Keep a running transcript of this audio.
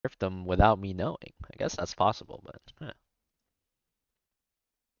nerfed them without me knowing. I guess that's possible, but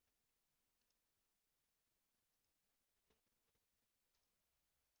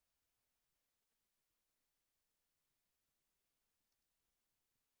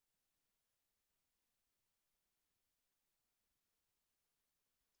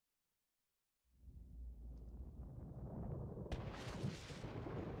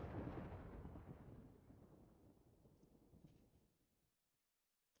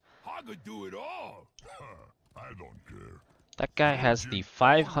I could do it all. I don't care. that guy has the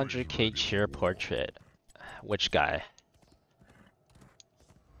 500k cheer portrait. Which guy?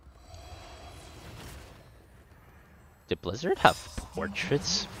 Did Blizzard have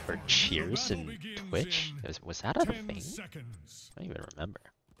portraits for cheers in Twitch? Was that a thing? I don't even remember.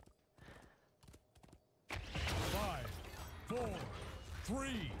 5, 4, 3,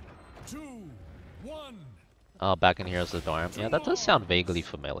 2, 1. Oh, back in Heroes of the Dorm. Yeah, that does sound vaguely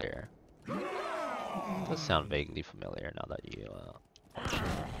familiar. It does sound vaguely familiar now that you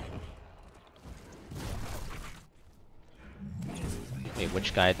Wait,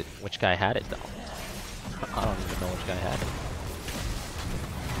 which guy had it though? I don't even know which guy had it.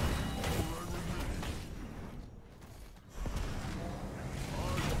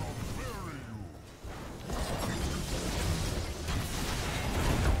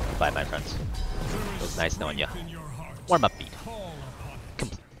 Bye, my friends. It was nice knowing you. Warm up beat.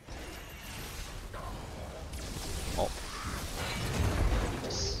 Complete.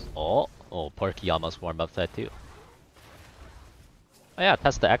 Oh, Porky almost warmed up that too. Oh yeah,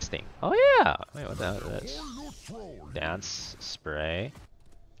 test the X thing. Oh yeah! Wait, what the hell is this? Dance, spray.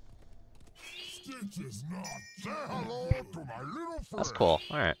 That's cool.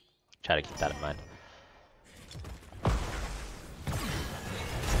 Alright. Try to keep that in mind.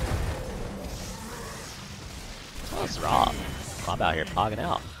 Oh, it's Rob. Rob out here pogging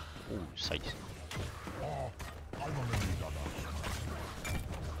out. Ooh, sight.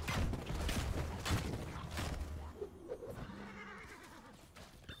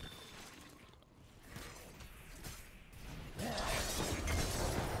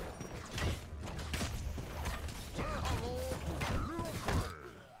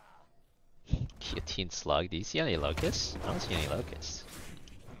 Guillotine slug. Do you see any locusts? I don't see any locusts.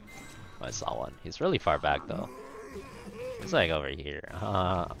 Oh, I saw one. He's really far back though. He's like over here.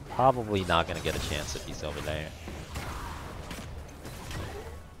 Probably not gonna get a chance if he's over there.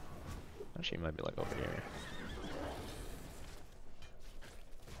 Actually, he might be like over here.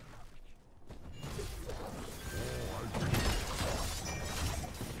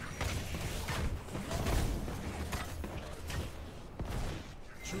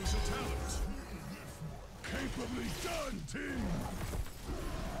 Choose a talent. Capably done, team.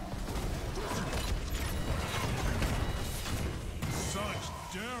 Such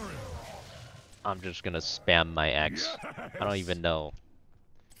daring. I'm just gonna spam my X. I don't even know.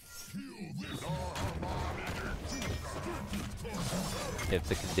 If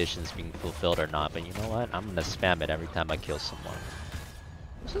the condition's being fulfilled or not, but you know what? I'm gonna spam it every time I kill someone.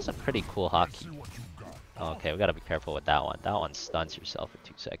 This is a pretty cool hockey. Okay, we gotta be careful with that one. That one stuns yourself for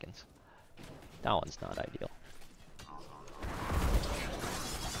 2 seconds. That one's not ideal.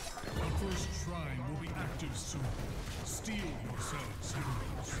 The first shrine will be active soon. Steel yourselves,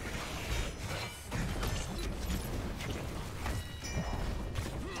 heroes.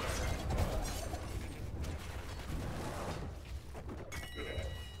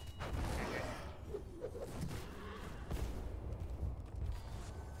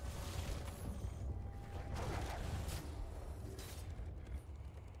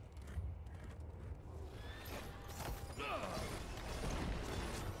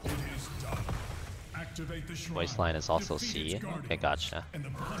 Voice line is also C. Okay, gotcha. I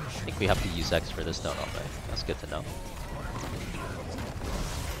think we have to use X for this though, don't we? That's good to know.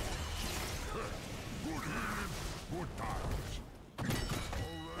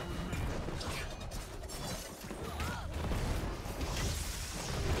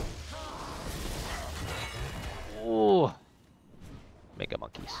 Ooh. Mega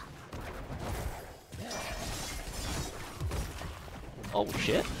monkeys. Oh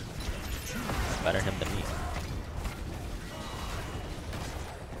shit. Better him than me.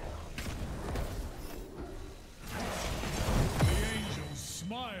 The angels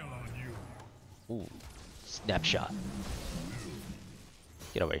smile on you. Ooh, snapshot.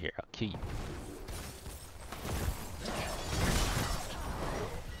 Get over here, I'll kill you.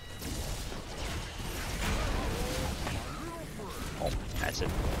 Oh, that's it.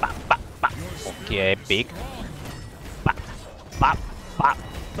 Bop, bop, bop. Okay, big. Bop, bop, bop,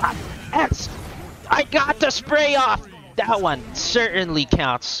 bop. X! I got the spray off! That one certainly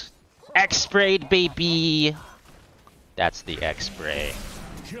counts. X-sprayed, baby. That's the X-spray.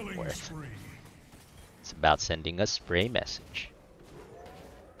 Killing spree. It's about sending a spray message.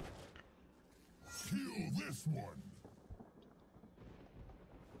 Kill this one.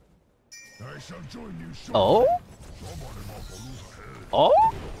 I shall join you shortly. Oh?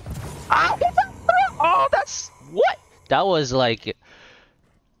 Oh? Ah, oh, that's what? That was like,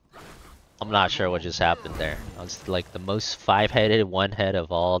 I'm not sure what just happened there. That was like the most five-headed one head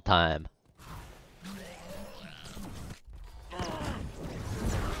of all time.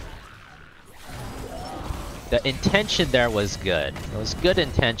 The intention there was good. It was good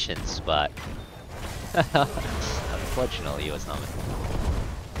intentions, but unfortunately it was not.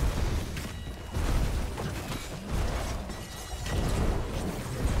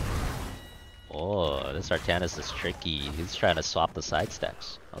 Oh, this Arcanus is tricky. He's trying to swap the side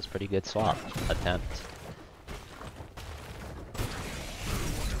steps. That was a pretty good swap attempt.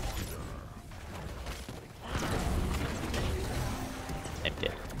 I'm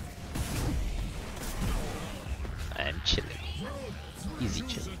dead. I'm chilling. Easy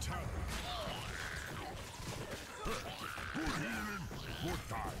chilling.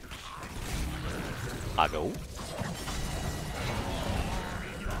 I go.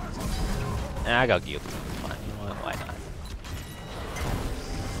 I got Guillotine. Fine. You know what? Why not?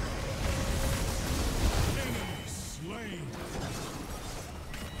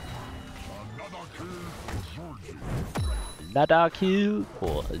 Another kill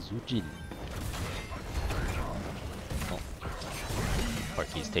for Zuljin. Oh.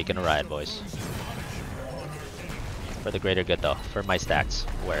 Porky's taking a ride, boys. For the greater good, though. For my stacks.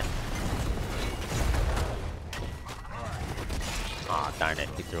 Where? Aw, oh, darn it.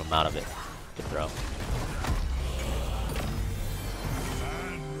 He threw him out of it. Good throw.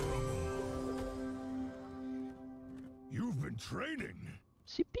 You've been training.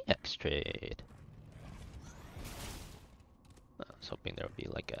 CPX trade. I was hoping there would be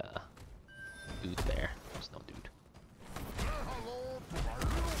like a dude there. There's no dude.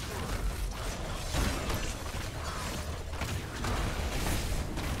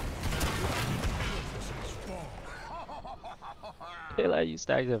 They let you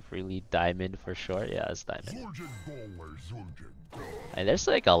stack them freely. Diamond for sure. Yeah, it's diamond. And there's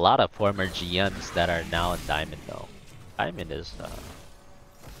like a lot of former GMs that are now in diamond though. Diamond is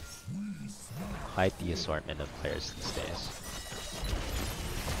quite the assortment of players these days.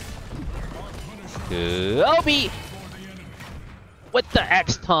 Obi! With the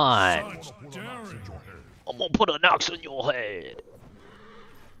X time! I'm gonna put an axe on your head!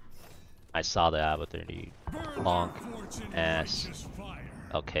 I saw the abathur, dude. Bonk. Ass.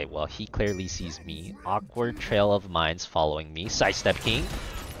 Okay, well, he clearly sees me. Awkward trail of mines following me. Sidestep king.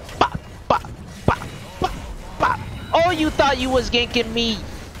 Bop, bop, bop, bop, bop. Oh, you thought you was ganking me!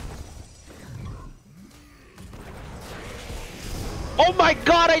 Oh my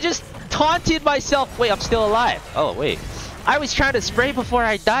god, I just taunted myself! Wait, I'm still alive. Oh, wait. I was trying to spray before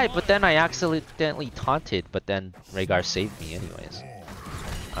I died, but then I accidentally taunted, but then Rhaegar saved me anyways.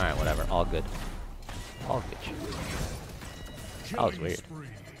 Alright, whatever. All good. All good. That was weird.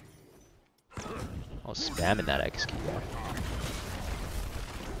 I was spamming that X key there.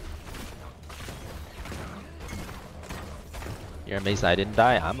 You're amazed I didn't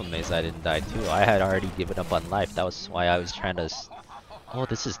die? I'm amazed I didn't die too. I had already given up on life. That was why I was trying to... Oh,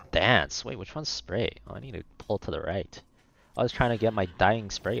 this is dance. Wait, which one's spray? Oh, I need to pull to the right. I was trying to get my dying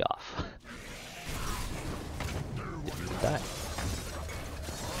spray off. Didn't even die.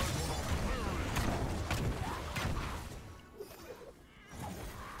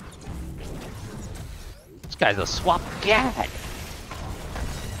 This guy's a swap god!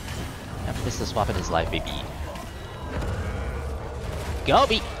 Never missed a swap in his life, baby. Go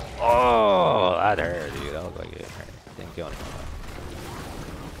me! Oh, that hurt, dude. That looked like it hurt. Didn't go anywhere.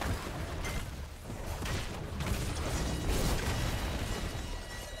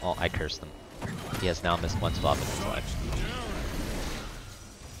 Oh, I cursed him. He has now missed one swap in his life.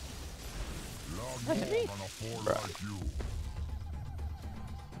 What hit me? Bruh.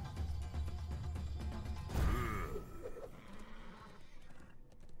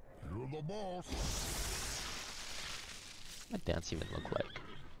 What dance even look like?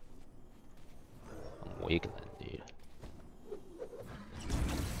 I'm wiggling, dude.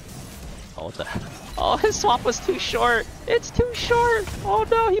 Oh, what the? Oh, his swap was too short. It's too short. Oh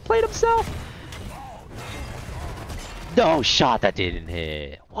no, he played himself. No shot that didn't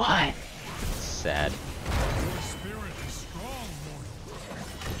hit. What? Sad.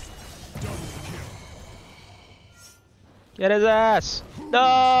 Get his ass.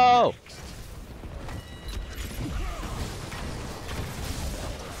 No.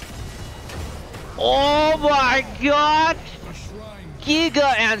 Oh my god! The shrine.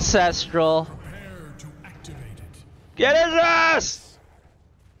 Giga Ancestral! Prepare to activate it. Get his ass!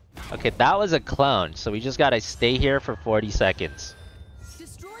 Okay, that was a clone, so we just gotta stay here for 40 seconds.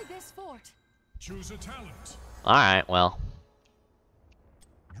 Destroy this fort. Choose a talent. Alright, well.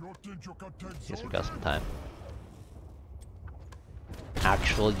 Guess we got some time.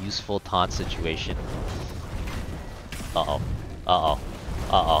 Actual useful taunt situation. Uh-oh. Uh-oh.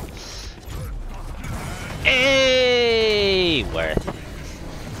 Uh-oh. Hey! Worth.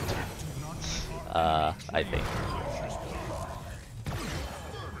 I think.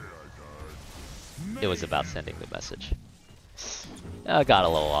 It was about sending the message. Got a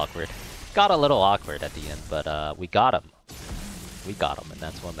little awkward. Got a little awkward at the end, but we got him. We got him, and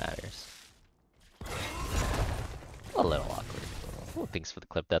that's what matters. A little awkward. Well, thanks for the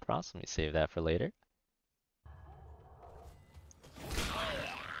clip, Death Ross. Let me save that for later.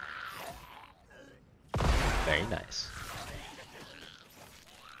 Very nice.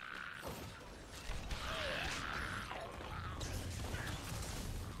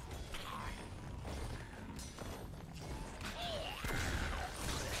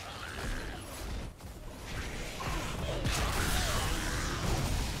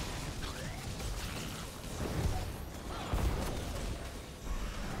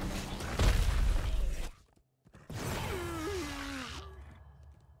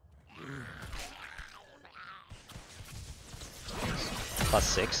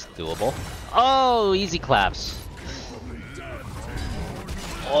 +6, doable. Oh, easy claps.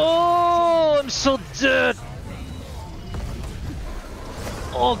 Oh, I'm so dead.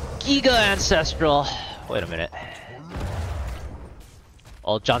 Oh, Giga Ancestral. Wait a minute.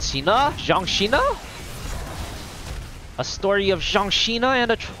 Oh, John Cena? Zhang Shina? A story of Zhang Shina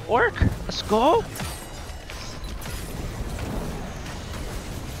and a orc? Let's go.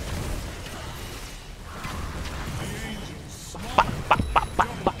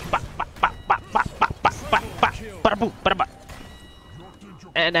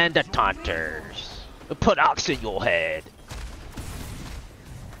 And then the taunters. Put ox in your head.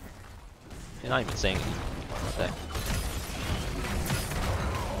 You're not even saying anything. Okay.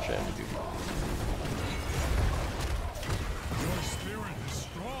 Sure, I do. Your spirit is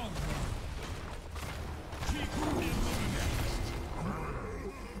strong. Keep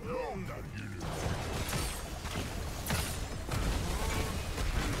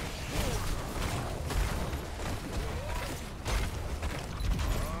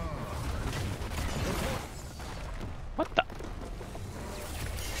What the?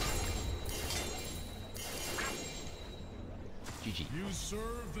 GG. You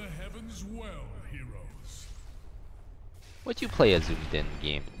serve the heavens well, heroes. Would you play a zoomed in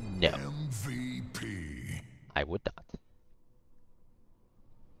game? No. MVP. I would not.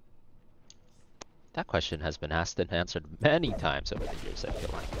 That question has been asked and answered many times over the years, I feel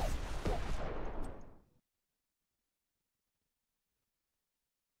like.